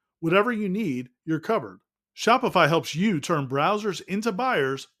platform. Whatever you need, you're covered. Shopify helps you turn browsers into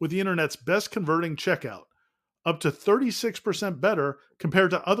buyers with the internet's best converting checkout, up to 36% better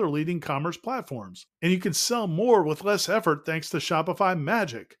compared to other leading commerce platforms. And you can sell more with less effort thanks to Shopify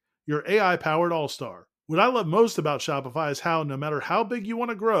Magic, your AI-powered all-star. What I love most about Shopify is how no matter how big you want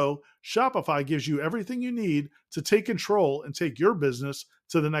to grow, Shopify gives you everything you need to take control and take your business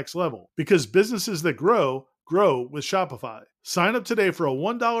to the next level. Because businesses that grow with Shopify. Sign up today for a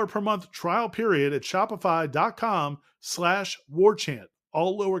 $1 per month trial period at shopify.com/warchant,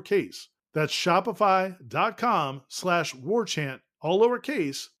 all lowercase. That's shopify.com/warchant, all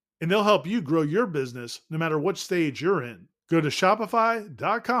lowercase, and they'll help you grow your business no matter what stage you're in. Go to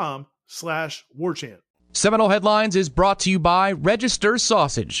shopify.com/warchant. Seminole Headlines is brought to you by Register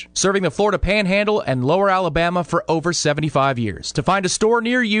Sausage, serving the Florida Panhandle and Lower Alabama for over 75 years. To find a store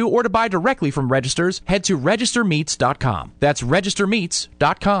near you or to buy directly from Registers, head to registermeats.com. That's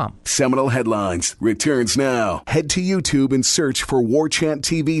registermeats.com. Seminole Headlines returns now. Head to YouTube and search for War Chant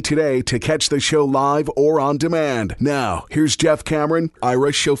TV today to catch the show live or on demand. Now, here's Jeff Cameron,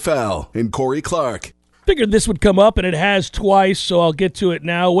 Ira Schofel, and Corey Clark. Figured this would come up, and it has twice, so I'll get to it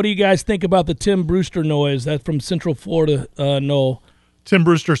now. What do you guys think about the Tim Brewster noise? That's from Central Florida, Noel. Tim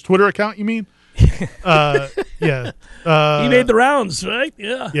Brewster's Twitter account, you mean? Yeah. He made the rounds, right?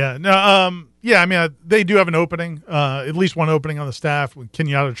 Yeah. Yeah. No. Yeah. I mean, they do have an opening, at least one opening on the staff when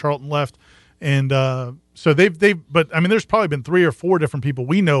Kenyatta Charlton left, and so they've. But I mean, there's probably been 3 or 4 different people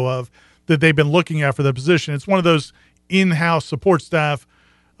we know of that they've been looking at for the position. It's one of those in-house support staff.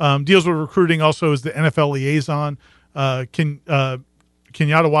 Deals with recruiting, also as the NFL liaison.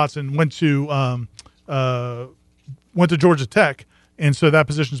 Kenyatta Watson went to Georgia Tech, and so that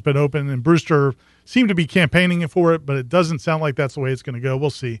position's been open. And Brewster seemed to be campaigning for it, but it doesn't sound like that's the way it's going to go.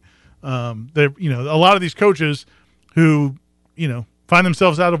 We'll see. A lot of these coaches who find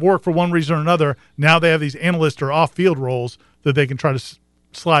themselves out of work for one reason or another, now they have these analyst or off-field roles that they can try to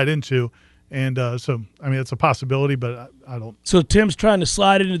slide into. And so, I mean, it's a possibility, but I don't. So Tim's trying to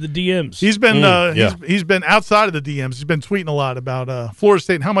slide into the DMs. He's been he's been outside of the DMs. He's been tweeting a lot about Florida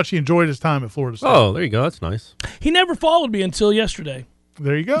State and how much he enjoyed his time at Florida State. Oh, there you go. That's nice. He never followed me until yesterday.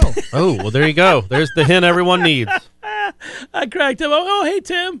 There you go. Oh, well, there you go. There's the hint everyone needs. I cracked him. Oh, hey,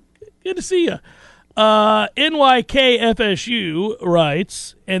 Tim. Good to see you. NYKFSU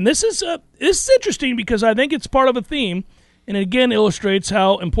writes, and this is interesting because I think it's part of a theme. And it again illustrates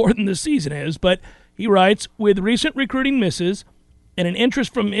how important this season is. But he writes, with recent recruiting misses and an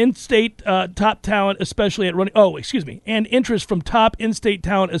interest from in-state top talent, especially at running. And interest from top in-state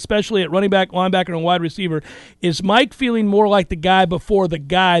talent, especially at running back, linebacker, and wide receiver. Is Mike feeling more like the guy before the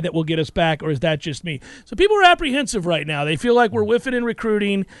guy that will get us back, or is that just me? So people are apprehensive right now. They feel like we're whiffing in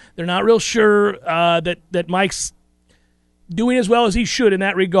recruiting. They're not real sure that Mike's doing as well as he should in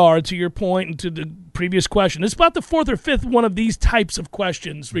that regard, to your point and to the previous question. It's about the 4th or 5th one of these types of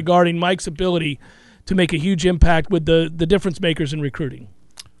questions regarding Mike's ability to make a huge impact with the difference makers in recruiting.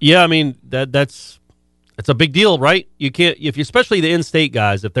 Yeah, I mean, that's a big deal, right? You can't, especially the in-state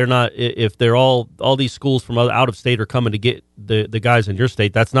guys, if they're all these schools from out of state are coming to get the guys in your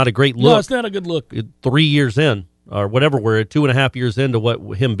state, that's not a great look. No, it's not a good look. 3 years in, or whatever, we're 2.5 years into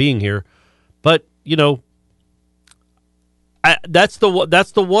him being here. But, that's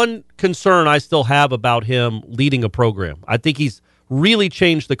the one concern I still have about him leading a program. I think he's really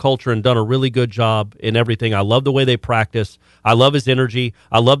changed the culture and done a really good job in everything. I love the way they practice. I love his energy.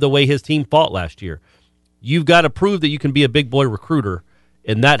 I love the way his team fought last year. You've got to prove that you can be a big boy recruiter,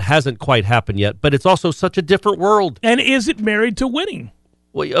 and that hasn't quite happened yet. But it's also such a different world. And is it married to winning?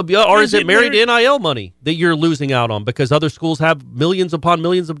 Well, or is it married to NIL money that you're losing out on because other schools have millions upon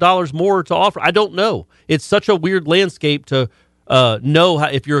millions of dollars more to offer? I don't know. It's such a weird landscape to know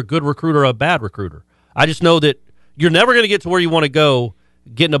if you're a good recruiter or a bad recruiter. I just know that you're never going to get to where you want to go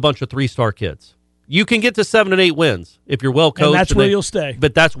getting a bunch of 3-star kids. You can get to 7 and 8 wins if you're well coached. And that's where you'll stay.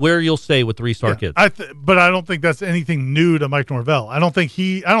 But that's where you'll stay with 3-star kids. But I don't think that's anything new to Mike Norvell. I don't think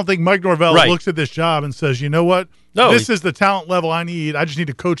Mike Norvell looks at this job and says, you know what? No, this is the talent level I need. I just need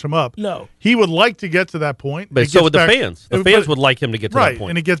to coach him up. No. He would like to get to that point. But so would the fans. The fans would like him to get to that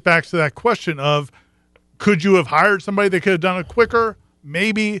point. And it gets back to that question of, could you have hired somebody that could have done it quicker?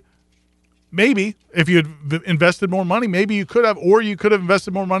 Maybe if you had invested more money, maybe you could have, or you could have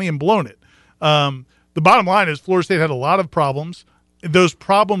invested more money and blown it. The bottom line is Florida State had a lot of problems. Those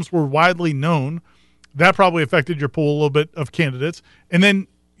problems were widely known. That probably affected your pool a little bit of candidates. And then,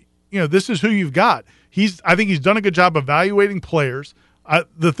 this is who you've got. I think he's done a good job evaluating players.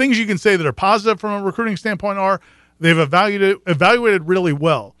 The things you can say that are positive from a recruiting standpoint are they've evaluated really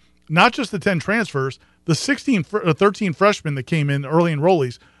well. Not just the 10 transfers, the 13 freshmen that came in, early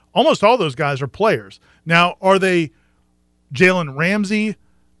enrollees, almost all those guys are players. Now, are they Jalen Ramsey,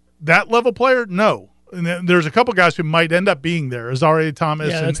 that level player? No. And then there's a couple guys who might end up being there, Azaria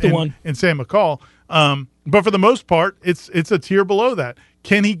Thomas and Sam McCall. But for the most part, it's a tier below that.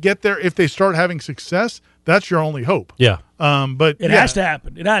 Can he get there if they start having success? That's your only hope. Yeah. But it has to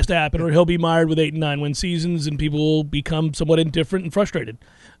happen. It has to happen, or he'll be mired with 8 and 9 win seasons, and people will become somewhat indifferent and frustrated.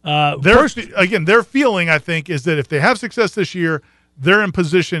 Their feeling, I think, is that if they have success this year, they're in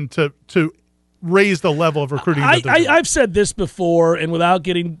position to raise the level of recruiting. I've said this before, and without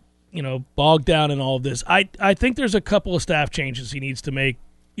getting bogged down in all of this, I think there's a couple of staff changes he needs to make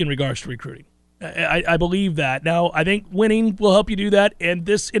in regards to recruiting. I believe that. Now, I think winning will help you do that, and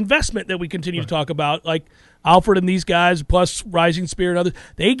this investment that we continue to talk about, like Alfred and these guys, plus Rising Spear and others,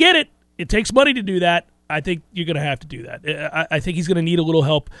 they get it. It takes money to do that. I think you're going to have to do that. I think he's going to need a little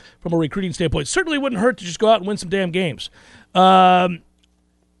help from a recruiting standpoint. Certainly wouldn't hurt to just go out and win some damn games. Bobby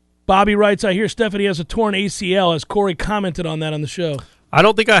writes, I hear Stephanie has a torn ACL. Has Corey commented on that on the show? I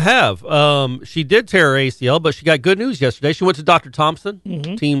don't think I have. She did tear her ACL, but she got good news yesterday. She went to Dr. Thompson,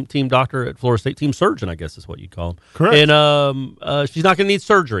 team doctor at Florida State, team surgeon, I guess is what you'd call him. Correct. And she's not going to need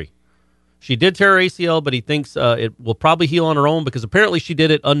surgery. She did tear her ACL, but he thinks it will probably heal on her own because apparently she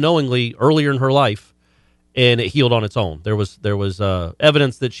did it unknowingly earlier in her life, and it healed on its own. There was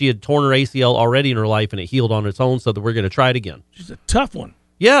evidence that she had torn her ACL already in her life, and it healed on its own, so that we're going to try it again. She's a tough one.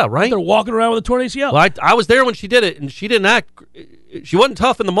 Yeah, right? They're walking around with a torn ACL. Well, I was there when she did it, and she didn't act. She wasn't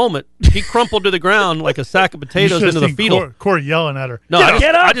tough in the moment. She crumpled to the ground like a sack of potatoes into the fetal. Corey yelling at her. No,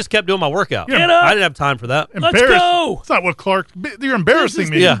 I just kept doing my workout. Get up. I didn't have time for that. Let's go. It's not what Clark. You're embarrassing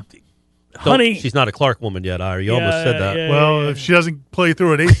me. Yeah. Honey. She's not a Clark woman yet, Ira. You almost said that. Well, if she doesn't play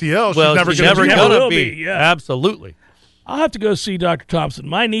through an ACL, she's never going to be. Yeah. Absolutely. I'll have to go see Dr. Thompson.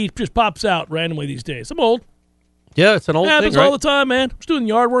 My knee just pops out randomly these days. I'm old. Yeah, it's an old thing, happens all the time, man. I was doing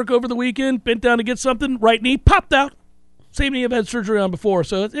yard work over the weekend, bent down to get something, right knee popped out. Same knee I've had surgery on before,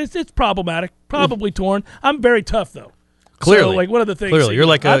 so it's problematic, probably torn. I'm very tough, though. Clearly. So, like, one of the things. Clearly. You're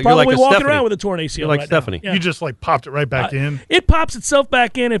like I'm probably walking Stephanie. around with a torn ACL You're like right Stephanie. now. Yeah. You just popped it right back in. It pops itself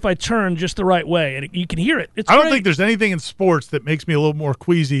back in if I turn just the right way, and you can hear it. It's I don't great. think there's anything in sports that makes me a little more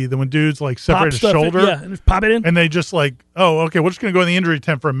queasy than when dudes separate Pop his stuff shoulder. and just pop it in. And they just we're just going to go in the injury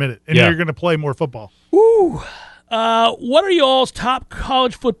tent for a minute, and you're going to play more football. Ooh. What are y'all's top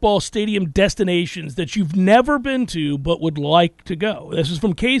college football stadium destinations that you've never been to but would like to go? This is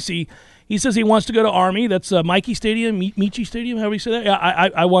from Casey. He says he wants to go to Army. That's Mikey Stadium, Michi Stadium, however you say that. Yeah,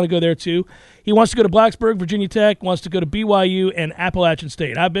 I want to go there too. He wants to go to Blacksburg, Virginia Tech, wants to go to BYU and Appalachian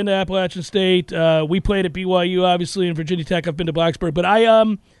State. I've been to Appalachian State. We played at BYU, obviously, and Virginia Tech. I've been to Blacksburg. But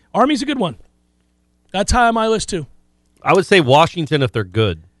Army's a good one. That's high on my list too. I would say Washington if they're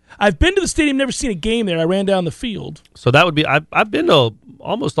good. I've been to the stadium, never seen a game there. I ran down the field. So that would be I've been to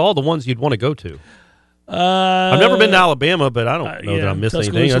almost all the ones you'd want to go to. I've never been to Alabama, but I don't know that I'm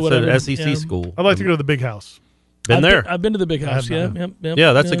missing anything. That's an SEC school. I'd like to go to the Big House. Been there. I've been to the big house. have Yeah, not.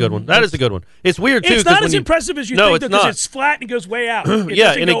 Yeah, that's a good one. That is a good one. It's weird too. It's 'cause not when as you- impressive as you No, think it's because not. it's flat and it goes way out.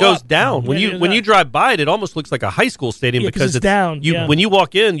 Yeah, and it goes up. down. When Yeah, you it when does you drive by it, it almost looks like a high school stadium Yeah, 'cause because it's down, You yeah. when you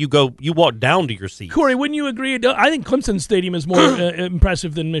walk in, you walk down to your seat. Corey, wouldn't you agree? I think Clemson Stadium is more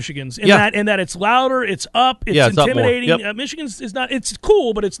impressive than Michigan's in Yeah. that it's louder, it's up, it's Yeah, it's up more. intimidating. Yep. Michigan's is not. It's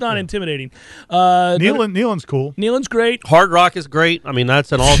cool, but it's not intimidating. Neyland's cool. Neyland's great. Hard Rock is great. I mean,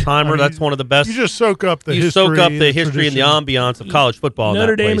 that's an all timer. I mean, That's one of the best. You just soak up the You history. soak up the history and the tradition. ambiance of college football. in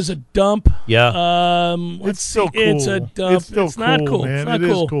Notre that Dame place. is a dump. Yeah. It's still cool. It's a dump. It's still not cool, cool. man. It's not It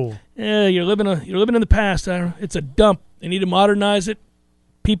is cool. cool. Yeah, you're living in the past, Ira. It's a dump. They need to modernize it.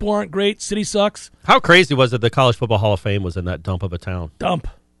 People aren't great. City sucks. How crazy was it the College Football Hall of Fame was in that dump of a town? Dump.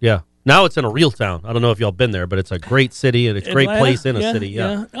 Yeah. Now it's in a real town. I don't know if y'all been there, but it's a great city and it's a great Atlanta? place in a city.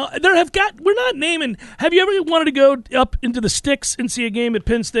 Yeah. We're not naming. Have you ever wanted to go up into the sticks and see a game at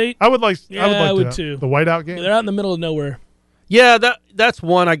Penn State? I would like. Yeah, I would to. too. The whiteout game. They're out in the middle of nowhere. Yeah, that's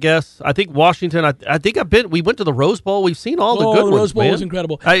one, I guess. I think Washington. I think we went to the Rose Bowl. We've seen all the good the ones. Rose Bowl man. was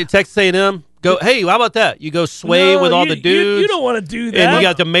incredible. Texas A&M. Go. Hey, how about that? You go sway No, with all you- the dudes. You don't want to do that. And you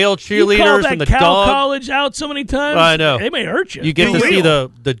got the male You cheerleaders called that and the Cal dog. College out so many times. I know. They may hurt you. You get For to see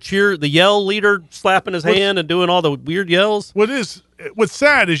real. the yell leader slapping his hand and doing all the weird yells. What's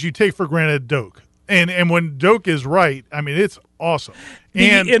sad is you take for granted Doak, and when Doak is right, I mean it's awesome.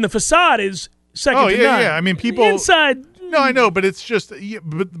 And the facade is second to none. yeah. I mean people The inside. No, I know, but it's just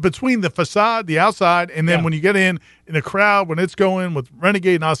between the facade, the outside, and then when you get in the crowd when it's going with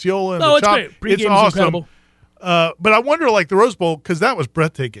Renegade and Osceola and Oh, the it's chop, great. Pre-game's it's awesome. incredible. But I wonder, like the Rose Bowl, because that was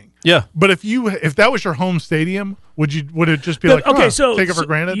breathtaking. Yeah. But if that was your home stadium, would it just be But, like so take it for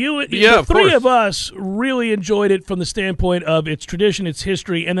granted? The of three course. of us really enjoyed it from the standpoint of its tradition, its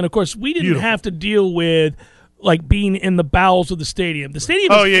history, and then of course we didn't Beautiful. have to deal with like being in the bowels of the stadium. The stadium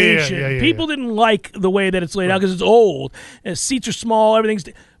Oh, is yeah, yeah, ancient. yeah. People didn't like the way that it's laid out because it's old and seats are small. Everything's,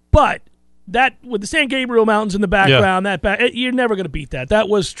 but that with the San Gabriel Mountains in the background, you're never going to beat that. That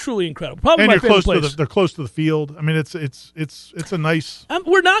was truly incredible. Probably and my you're favorite close place. they're close to the field. I mean, it's a nice.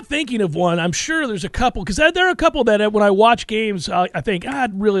 We're not thinking of one. I'm sure there's a couple because there are a couple that when I watch games, I think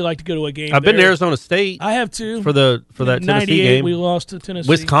I'd really like to go to a game. I've been to there. Arizona State. I have too. for that Tennessee 98, game. we lost to Tennessee.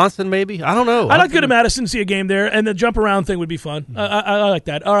 Wisconsin, maybe. I don't know. I'd like to go to Madison, see a game there, and the jump around thing would be fun. I like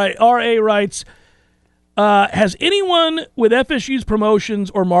that. All right, R.A. writes, has anyone with FSU's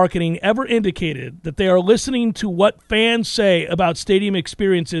promotions or marketing ever indicated that they are listening to what fans say about stadium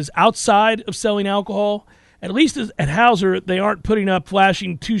experiences outside of selling alcohol? At least at Hauser, they aren't putting up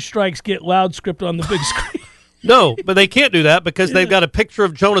flashing 2 strikes, get loud script on the big screen. No, but they can't do that because they've got a picture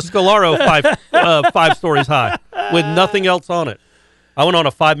of Jonas Scalaro 5 stories high with nothing else on it. I went on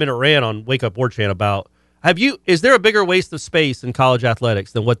a 5-minute rant on Wake Up War Chant about is there a bigger waste of space in college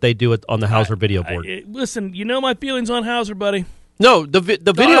athletics than what they do on the Hauser video board? Listen, you know my feelings on Hauser, buddy. No, the video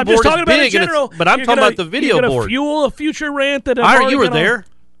I'm just board talking is about in big, general. but I'm You're talking gonna- about the video you're gonna board. Fuel a future rant that You were there.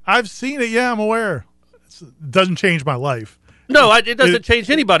 I've seen it. Yeah, I'm aware. It doesn't change my life. No, it doesn't change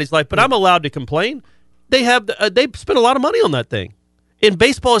anybody's life, but I'm allowed to complain. They spent a lot of money on that thing. And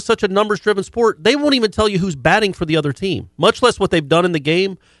baseball is such a numbers-driven sport, they won't even tell you who's batting for the other team, much less what they've done in the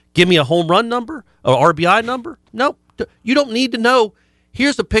game. Give me a home run number, or RBI number. Nope. You don't need to know.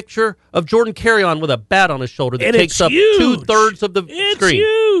 Here's a picture of Jordan Carrion with a bat on his shoulder that And takes it's up huge. 2/3 of the It's screen.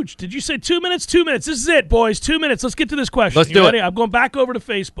 huge. Did you say 2 minutes? 2 minutes. This is it, boys. 2 minutes. Let's get to this question. Let's You do it. ready? I'm going back over to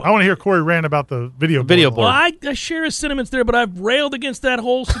Facebook. I want to hear Corey rant about the video Video board. board. Well, I share his sentiments there, but I've railed against that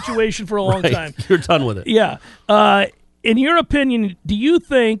whole situation for a long Right. time. You're done with it. Yeah. In your opinion, do you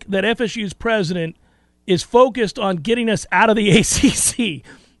think that FSU's president is focused on getting us out of the ACC?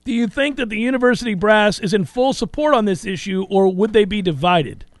 Do you think that the university brass is in full support on this issue, or would they be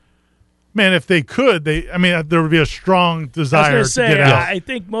divided? Man, if they could, there would be a strong I was desire going to to say, get out. I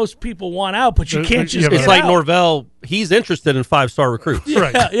think most people want out, but you can't just Yeah, get It's like out. Norvell. He's interested in 5-star recruits.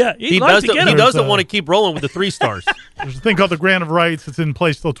 Right. Yeah, He doesn't There's, want to keep rolling with the 3 stars. There's a thing called the grant of rights. It's in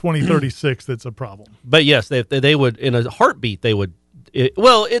place till 2036. That's a problem. But yes, they would, in a heartbeat, they would. They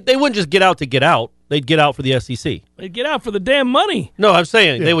wouldn't just get out to get out. They'd get out for the SEC. They'd get out for the damn money. No, I'm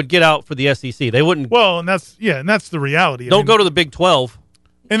saying they would get out for the SEC. They wouldn't. Well, and that's the reality. Don't go to the Big 12.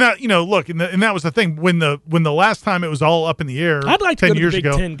 And that look, and that was the thing when the last time it was all up in the air. I'd like to 10 go to years the Big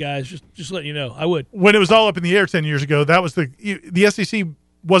ago. Ten, guys. Just letting you know, I would. When it was all up in the air 10 years ago, that was the SEC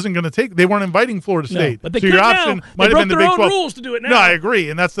wasn't going to take. They weren't inviting Florida No, State, but they so could your now. option They might have broke been the their Big own 12 rules to do it now. No, I agree,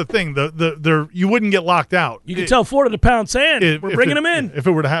 and that's the thing. You wouldn't get locked out. You can tell Florida to pound sand. We're bringing them in. if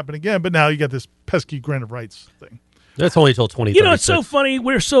it were to happen again. But now you got this pesky grant of rights thing. That's only till 2036. You know, it's so funny.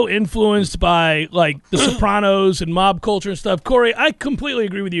 We're so influenced by like The Sopranos and mob culture and stuff. Corey, I completely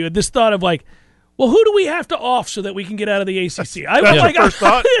agree with you. This thought of like, well, who do we have to off so that we can get out of the ACC? That's your first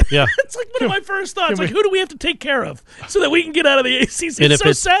thought? Yeah. It's like one of my first thoughts. Like, who do we have to take care of so that we can get out of the ACC? And it's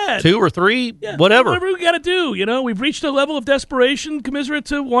if so sad. 2 or 3, Yeah, whatever. we got to do. We've reached a level of desperation commensurate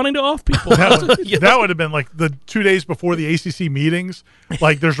to wanting to off people. That would have been like the 2 days before the ACC meetings.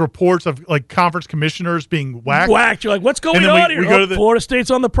 Like there's reports of like conference commissioners being whacked. You're like, what's going And then on we here? go to the- Florida State's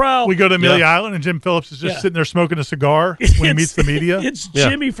on the prowl. We go to Amelia Island and Jim Phillips is just sitting there smoking a cigar when he meets the media. It's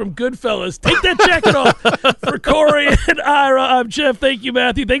Jimmy from Goodfellas. Take that jacket off. For Corey and Ira, I'm Jeff. Thank you,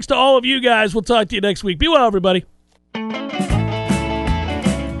 Matthew. Thanks to all of you guys. We'll talk to you next week. Be well, everybody.